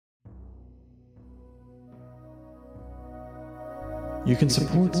You can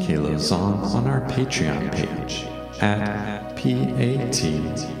support Kalozon on our Patreon page at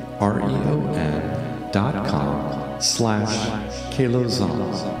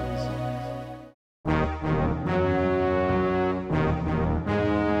patreon.com/Kalozon.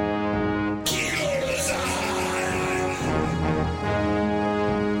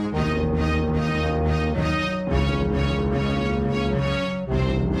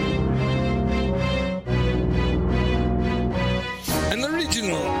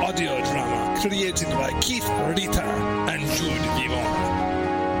 Created by Keith Rita and Jude Vivon.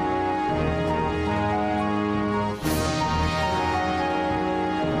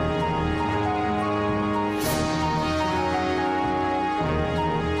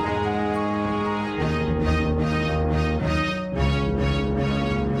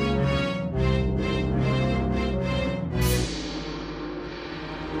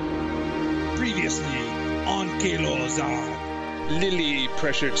 Previously on Kalozon. Lily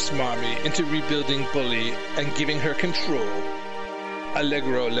pressured Smarmy into rebuilding Bully and giving her control.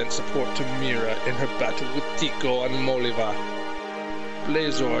 Allegro lent support to Mira in her battle with Tico and Moliva.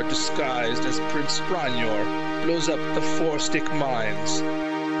 Blazor, disguised as Prince Branyor, blows up the Four-Stick Mines.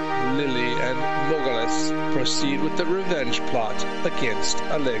 Lily and Mogalis proceed with the revenge plot against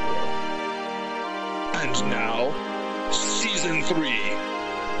Allegro. And now, Season 3,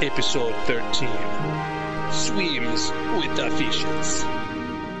 Episode 13. Swims with the fishes.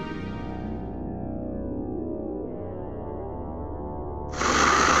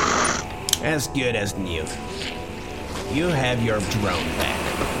 As good as new. You have your drone back.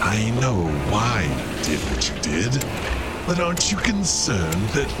 I know why you did what you did, but aren't you concerned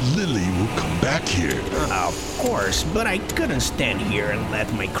that Lily will come back here? Of course, but I couldn't stand here and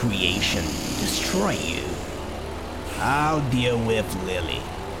let my creation destroy you. I'll deal with Lily.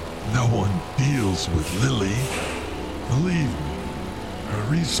 No one deals with Lily. Believe me, her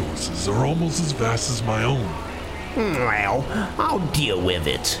resources are almost as vast as my own. Well, I'll deal with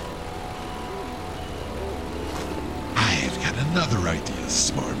it. I've got another idea,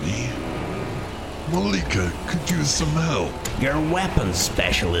 Smarmy. Malika could use some help. You're a weapons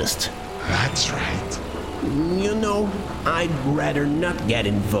specialist. That's right. You know, I'd rather not get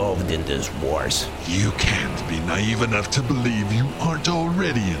involved in these wars. You can't be naive enough to believe you aren't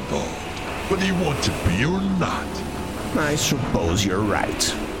already involved, whether you want to be or not. I suppose you're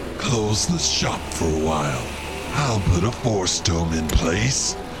right. Close the shop for a while. I'll put a force dome in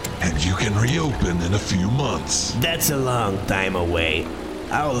place, and you can reopen in a few months. That's a long time away.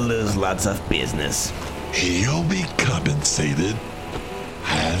 I'll lose lots of business. You'll be compensated.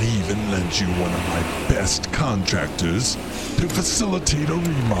 I'll even lend you one of my best contractors to facilitate a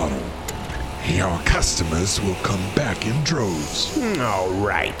remodel. Your customers will come back in droves. All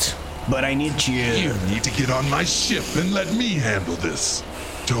right, but I need you... You need to get on my ship and let me handle this.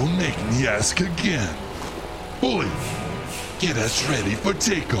 Don't make me ask again. Bully, get us ready for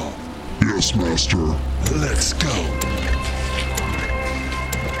takeoff. Yes, Master. Let's go.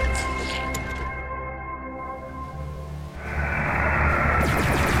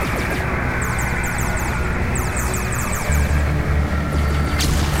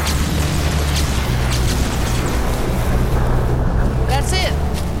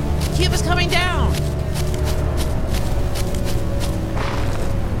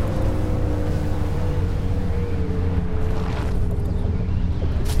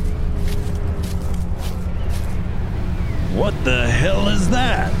 What the hell is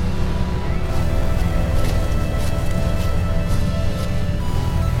that?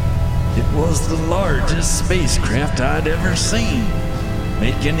 It was the largest spacecraft I'd ever seen,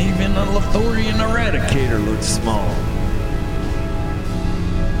 making even a Lothorian Eradicator look small.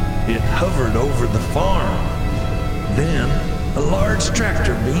 It hovered over the farm. Then, a large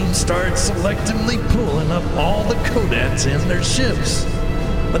tractor beam started selectively pulling up all the Kodats in their ships,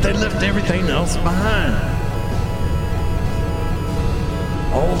 but they left everything else behind.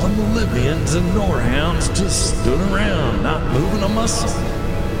 All the Malivians and Norhounds just stood around, not moving a muscle,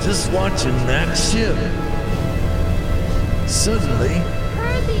 just watching that ship. Suddenly,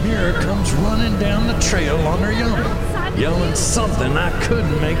 Mira comes running down the trail on her young, yelling something I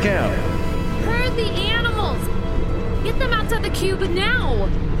couldn't make out. Herd the animals! Get them outside the cube now!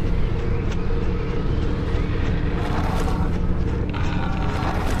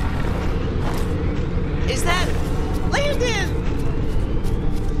 Is that Landon?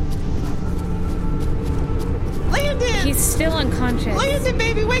 Landon! He's still unconscious. Landon,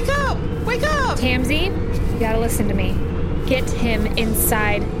 baby, wake up! Wake up! Tamsi, you gotta listen to me. Get him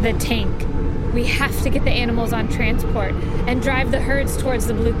inside the tank. We have to get the animals on transport and drive the herds towards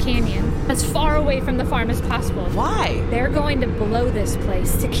the Blue Canyon, as far away from the farm as possible. Why? They're going to blow this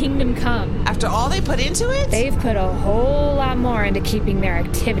place to Kingdom Come. After all they put into it? They've put a whole lot more into keeping their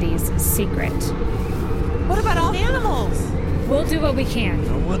activities secret. What about all the animals? We'll do what we can.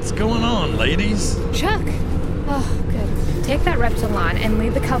 So what's going on, ladies? Chuck! Oh, good. Take that Reptilon and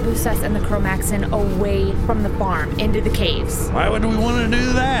lead the Calbusas and the Chromaxon away from the farm into the caves. Why would we want to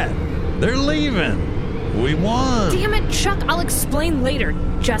do that? They're leaving. We won. Damn it, Chuck, I'll explain later.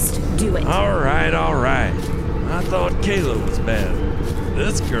 Just do it. All right. I thought Kayla was bad.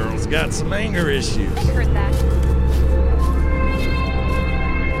 This girl's got some anger issues. I heard that.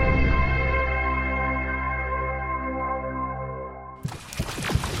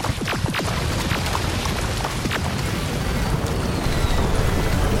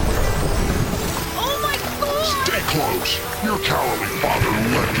 Close. Your cowardly father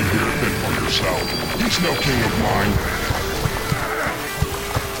left you here to fend for yourself. He's no king of mine.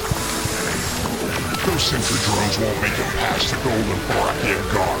 Those sentry drones won't make him past the golden Barakian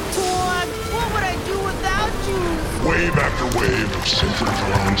guard. Dad, what would I do without you? Wave after wave of sentry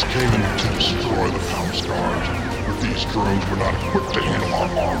drones came in to destroy the palace guards. But these drones were not equipped to handle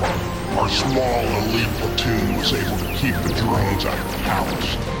our armor. Our small elite platoon was able to keep the drones out of the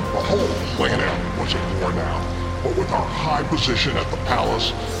palace. The whole planet was at war now. But with our high position at the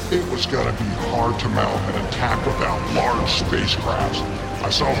palace, it was gonna be hard to mount an attack without large spacecrafts.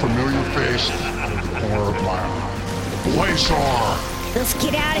 I saw a familiar face in the corner of my eye. Blazar! Let's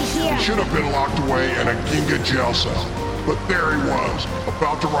get out of here! Should have been locked away in a Ginga jail cell. But there he was,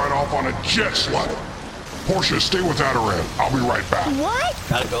 about to ride off on a jet sled. Portia, stay with Adaran. I'll be right back. What?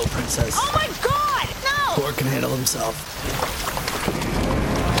 Gotta go, princess. Oh my god! No! Thor can handle himself.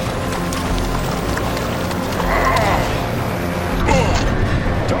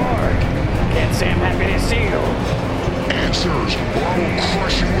 Dorg, can't say I'm happy to see you. Answers, or I will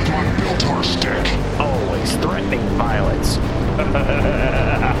crush you with my Biltar stick. Always threatening violence.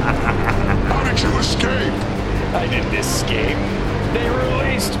 How did you escape? I didn't escape. They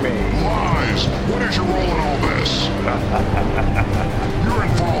released me. Lies. What is your role in all this? You're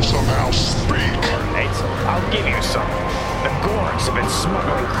involved somehow. Speak. Nate, I'll give you some. The Gorgs have been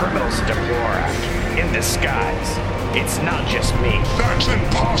smuggling criminals into Borak in disguise. It's not just me. That's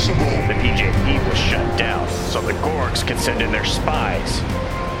impossible. The PJP was shut down, so the Gorgs could send in their spies.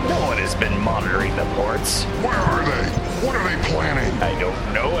 No one has been monitoring the ports. Where are they? What are they planning? I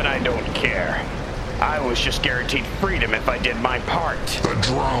don't know and I don't care. I was just guaranteed freedom if I did my part. The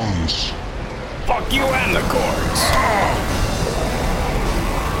drones. Fuck you and the Gorgs.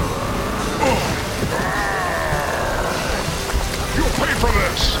 You'll pay for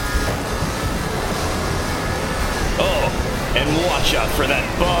this. Oh, and watch out for that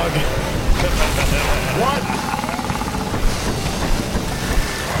bug. What?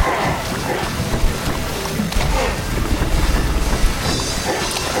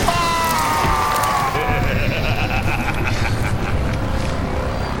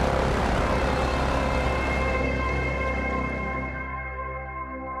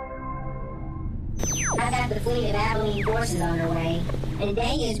 I've got the fleet of Abilene forces on their way, and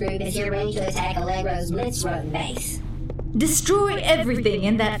Dania's group is here ready to attack Allegro's Blitzroad base. Destroy everything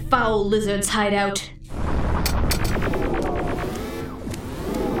in that foul lizard's hideout.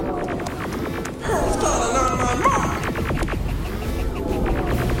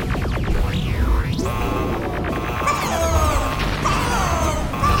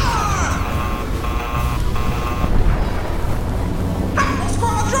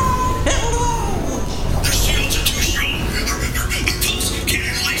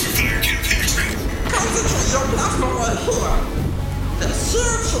 The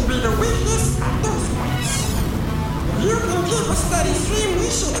shield should be the weakness. Those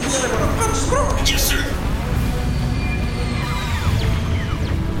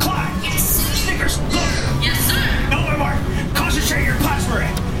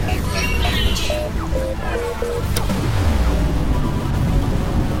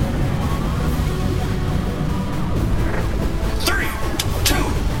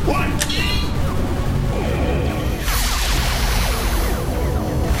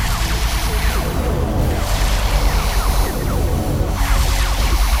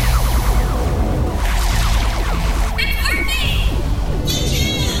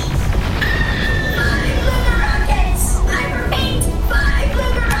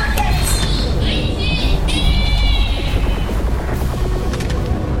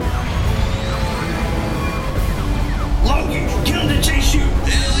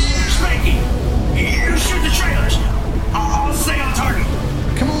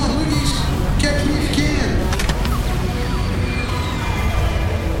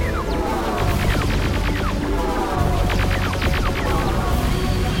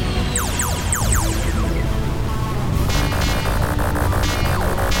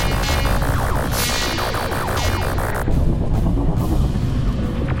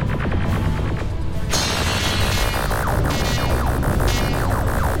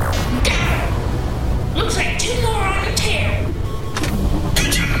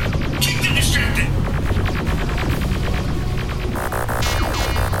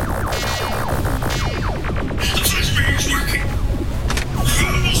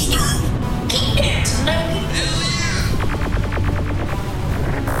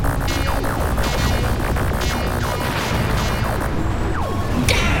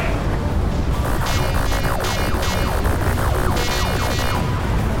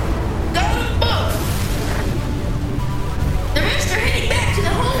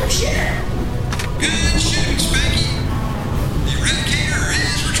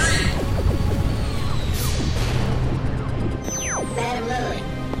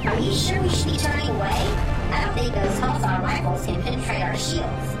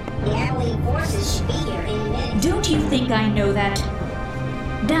shields. The Abilene forces should be here any minute. Don't you think I know that?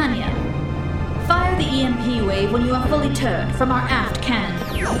 Danya, fire the EMP wave when you are fully turned from our aft cannon.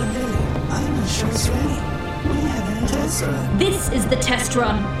 I'm not sure it's ready. We haven't a test run. This is the test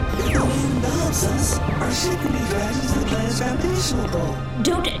run. If the wind helps us, our ship can be dragged into the planet's gravitational pull.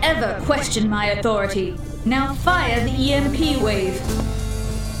 Don't ever question my authority. Now fire the EMP wave.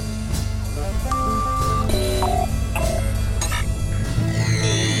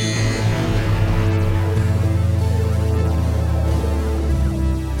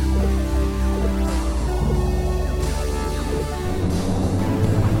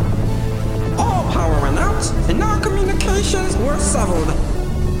 All power went out, and our communications were severed.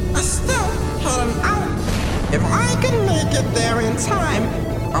 I still had an out. If I can make it there in time,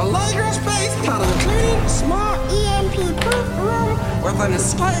 Allegra's base had a clean, small EMP-proof room with an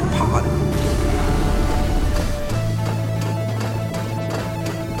escape pod.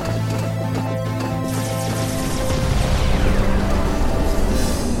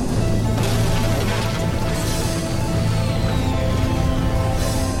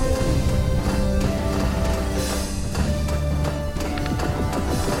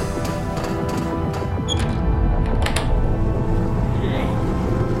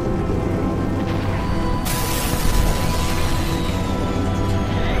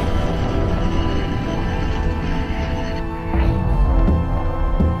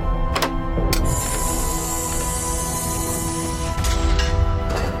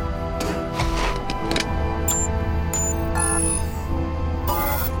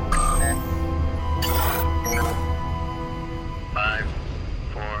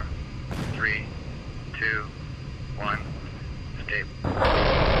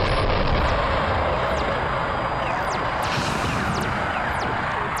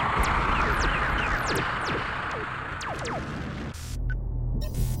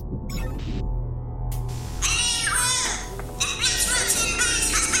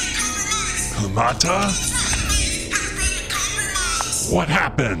 Hamata? What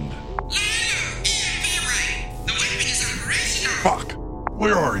happened? Fuck!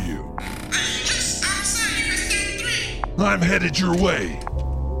 Where are you? I'm headed your way.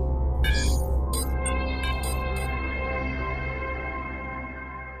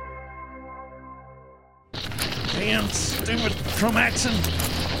 Damn stupid Chromaxon!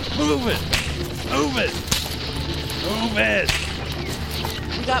 Move it! Move it! Move it!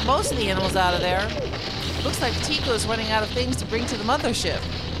 We got most of the animals out of there. Looks like Tico's running out of things to bring to the mothership.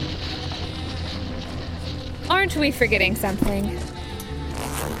 Aren't we forgetting something?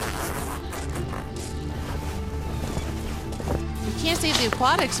 We can't save the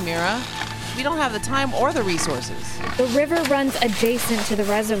aquatics, Mira. We don't have the time or the resources. The river runs adjacent to the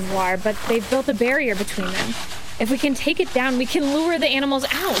reservoir, but they've built a barrier between them. If we can take it down, we can lure the animals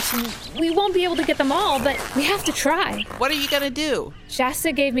out. We won't be able to get them all, but we have to try. What are you gonna do?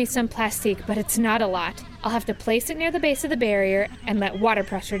 Shasta gave me some plastique, but it's not a lot. I'll have to place it near the base of the barrier and let water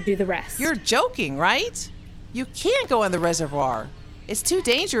pressure do the rest. You're joking, right? You can't go in the reservoir. It's too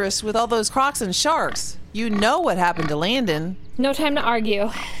dangerous with all those crocs and sharks. You know what happened to Landon. No time to argue.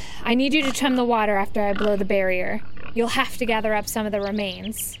 I need you to trim the water after I blow the barrier. You'll have to gather up some of the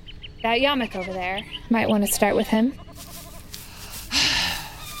remains. That Yamak over there. Might want to start with him.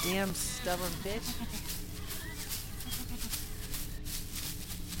 Damn stubborn bitch.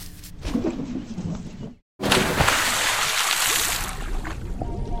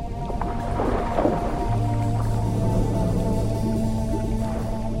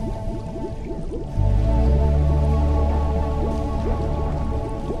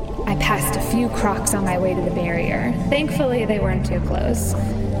 I passed a few crocs on my way to the barrier. Thankfully, they weren't too close.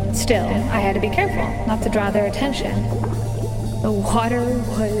 Still, I had to be careful not to draw their attention. The water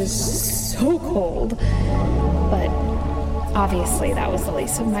was so cold, but obviously that was the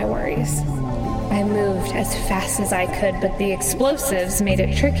least of my worries. I moved as fast as I could, but the explosives made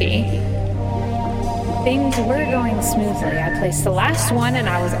it tricky. Things were going smoothly. I placed the last one and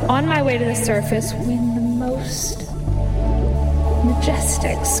I was on my way to the surface when the most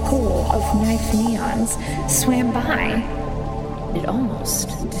majestic school of knife neons swam by. It almost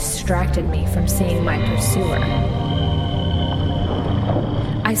distracted me from seeing my pursuer.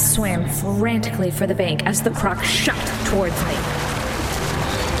 I swam frantically for the bank as the croc shot towards me.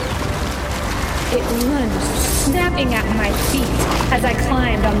 It lunged, snapping at my feet as I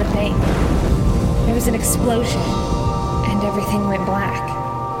climbed on the bank. There was an explosion, and everything went black.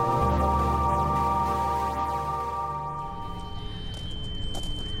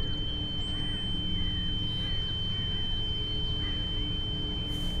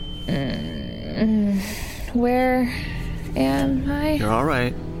 Am I? You're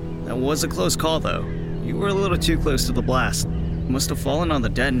alright. That was a close call, though. You were a little too close to the blast. You must have fallen on the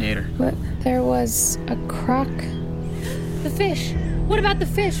detonator. But there was a croc. The fish. What about the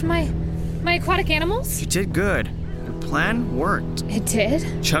fish? My aquatic animals? You did good. Your plan worked. It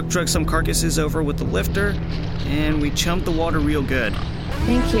did? Chuck dragged some carcasses over with the lifter, and we chumped the water real good.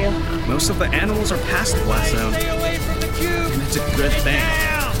 Thank you. Most of the animals are past the blast zone. Stay away from the cube! And it's a good thing.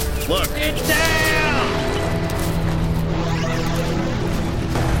 Down! Look. It's down!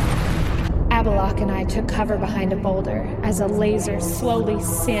 Abalok and I took cover behind a boulder as a laser slowly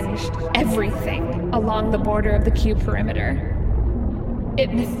singed everything along the border of the cube perimeter.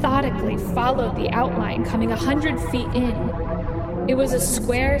 It methodically followed the outline coming 100 feet in. It was a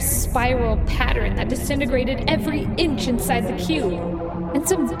square spiral pattern that disintegrated every inch inside the cube and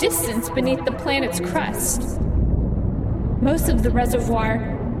some distance beneath the planet's crust. Most of the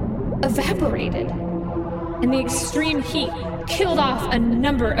reservoir evaporated, and the extreme heat killed off a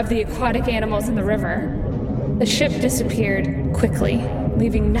number of the aquatic animals in the river. The ship disappeared quickly,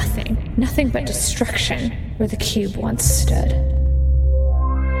 leaving nothing but destruction where the cube once stood.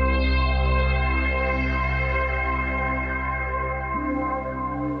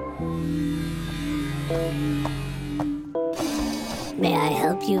 May I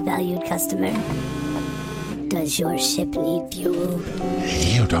help you, valued customer? Does your ship need fuel?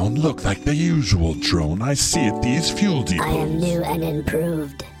 You don't look like the usual drone I see at these fuel depots. I am new and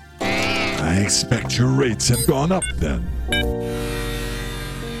improved. I expect your rates have gone up then.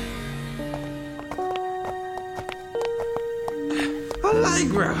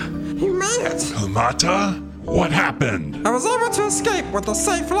 Allegra, you made it! Kamata? What happened? I was able to escape with a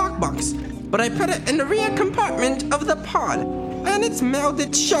safe lockbox, but I put it in the rear compartment of the pod, and it's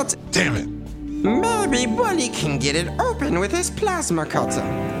melded shut. Damn it! Maybe Bully can get it open with his plasma cutter.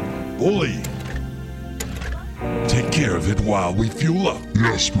 Bully! Take care of it while we fuel up.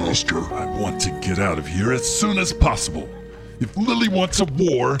 Yes, Master. I want to get out of here as soon as possible. If Lily wants a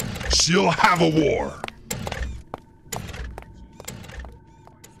war, she'll have a war.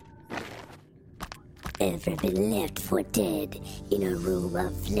 Ever been left for dead in a room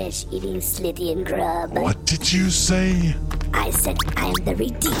of flesh-eating Slithian grub? What did you say? I said I am the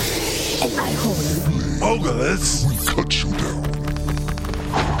Redeemer, and my whole... Ogalus! We cut you down.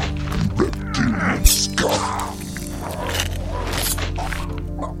 You reptilian scum.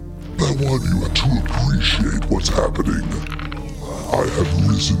 I want you to appreciate what's happening. I have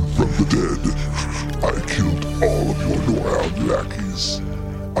risen from the dead. I killed all of your Norhound lackeys.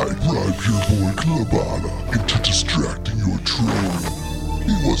 I bribed your boy Klabana into distracting your troll.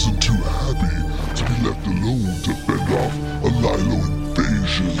 He wasn't too happy to be left alone to fend off a Lilo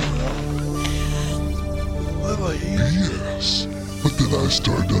invasion. Lily? Yes, but then I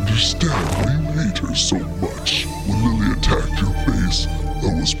started to understand why you hate her so much. When Lily attacked your base,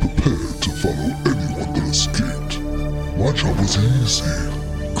 I was prepared to follow anyone that escaped. My job was easy.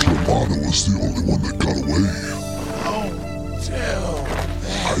 Klabana was the only one that got away.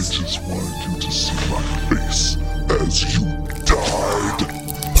 I just wanted you to see my face as you died.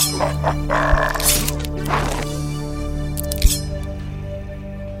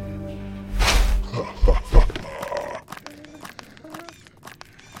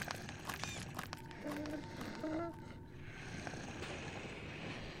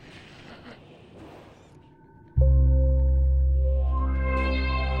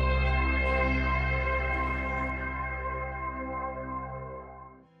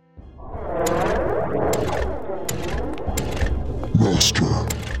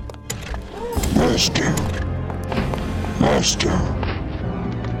 Master.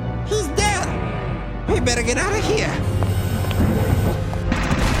 He's dead. We better get out of here.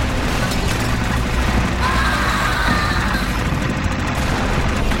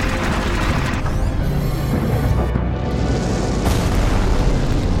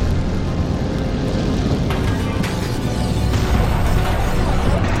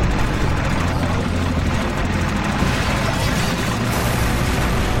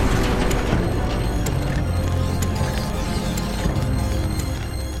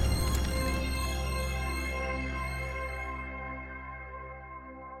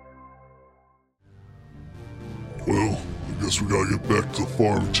 Well, I guess we gotta get back to the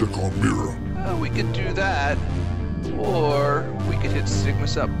farm and check on Mira. We could do that. Or we could hit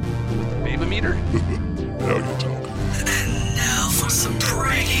Sigmas up with the baby-meter. Now you're talking. And now for some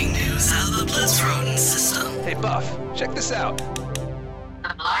breaking news out of the Blitz Rodent system. Hey, Buff, check this out.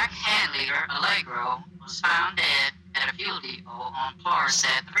 The Black Hand Leader, Allegro, was found dead at a fuel depot on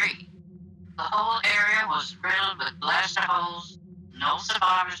Florisat 3. The whole area was riddled with blaster holes, no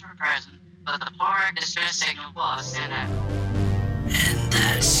survivors were present, but the Plora distress signal was sent out. And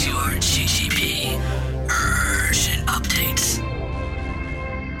that's your GGP urgent updates.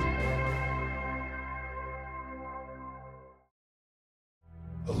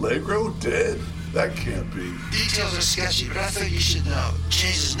 Allegro dead? That can't be. Details are sketchy, but I think you should know.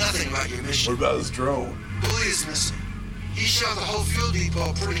 Changes nothing about your mission. What about his drone? Bully is missing. He shot the whole fuel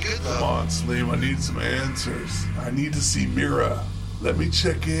depot pretty good, though. Come on, Slim, I need some answers. I need to see Mira. Let me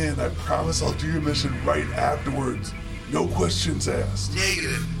check in. I promise I'll do your mission right afterwards. No questions asked.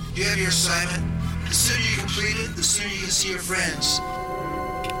 Negative. You have your assignment. The sooner you complete it, the sooner you can see your friends.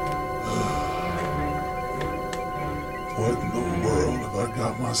 What in the world have I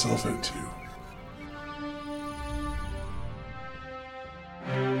got myself into?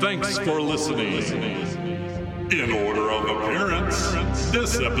 Thanks for listening. In order of appearance,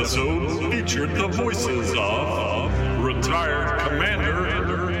 this episode featured the voices of retired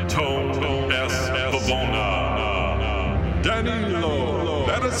Commander Tone S. Pavona, Danilo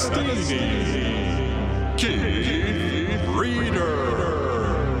Battistini, Keith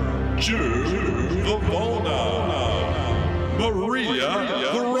Reeder, Jude Pavona, Maria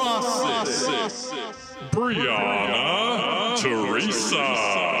Verossi, Brianna Teresa.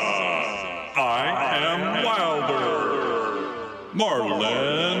 I am Wilder,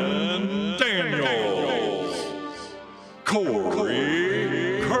 Marlon Daniels,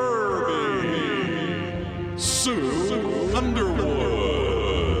 Corey Kirby, Sue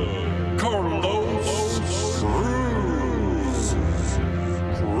Underwood, Carlos Cruz,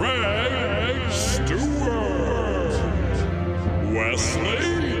 Craig Stewart, Wesley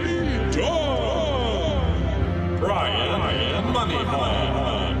Dunn, Brian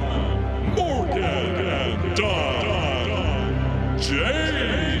Moneyhall, Morgan Dunn,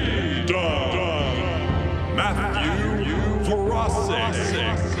 Jay Dunn, Matthew Verossi,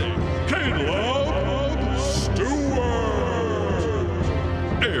 Caleb Stewart,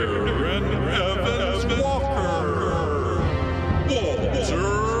 Aaron Evans Walker, Walter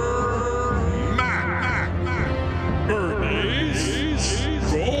Mack, Bernice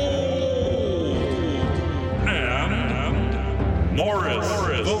Gold, and Morris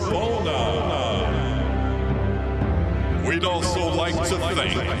Pavona. We'd also like to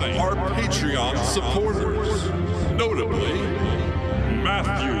thank our Patreon supporters, notably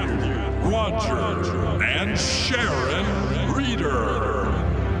Matthew, Roger, and Sharon Reeder,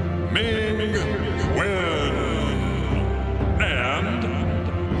 Ming Wen, and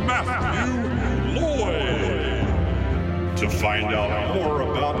Matthew Lloyd. To find out more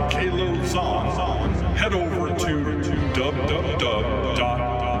about Kalo Zahn, head over to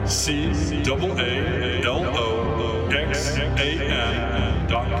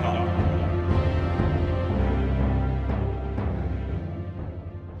www.CAALOXAN.com.